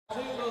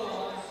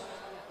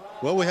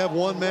Well, we have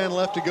one man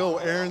left to go.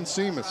 Aaron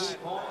Semas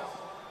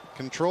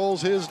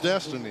controls his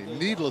destiny.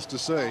 Needless to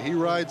say, he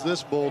rides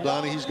this bull,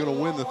 Donnie. He's going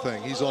to win the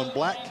thing. He's on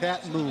Black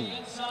Cat Moon.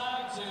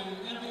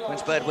 When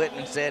Spud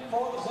Whitman said,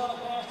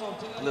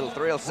 little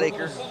thrill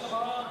seeker,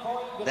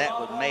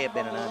 that may have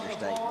been an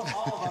understatement.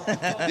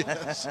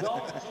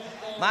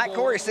 Mike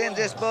Corey sends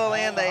this bull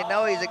in. They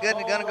know he's going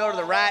to go to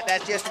the right.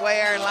 That's just the way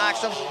Aaron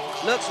likes him.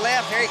 Looks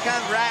left. Here he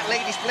comes right.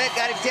 Leading split.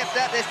 Got him tipped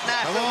up. This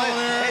nice. Come on,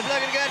 Aaron. He's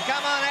looking good. Come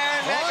on,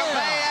 Aaron. Back and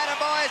pay.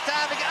 Attaboy. It's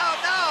time to go. Oh,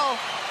 no.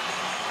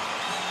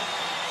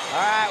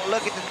 All right, we'll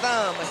look at the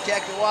thumb. Let's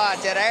check the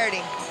watch. That aired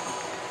him.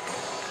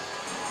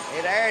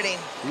 It aired him.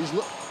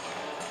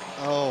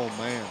 Oh,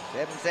 man.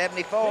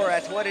 774.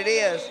 That's what it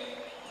is.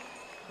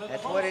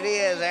 That's what it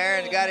is.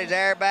 Aaron's got his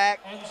air back.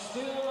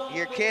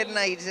 You're kidding.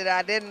 He said,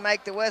 I didn't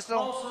make the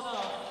whistle.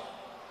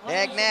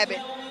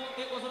 Dag-nabbit.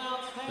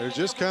 There's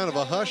just kind of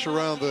a hush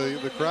around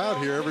the crowd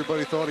here.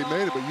 Everybody thought he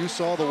made it, but you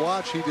saw the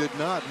watch. He did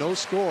not. No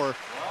score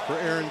for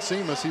Aaron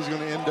Semas. He's going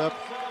to end up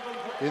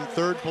in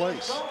third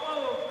place.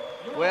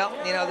 Well,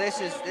 you know, this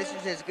is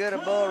as good a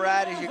bull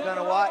ride as you're going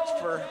to watch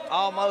for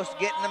almost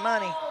getting the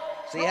money.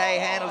 See how he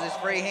handles his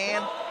free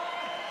hand?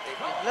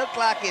 It looked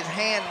like his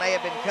hand may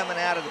have been coming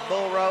out of the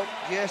bull rope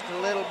just a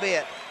little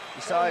bit.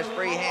 You saw his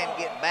free hand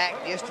get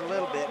back just a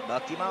little bit,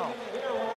 bucked him off.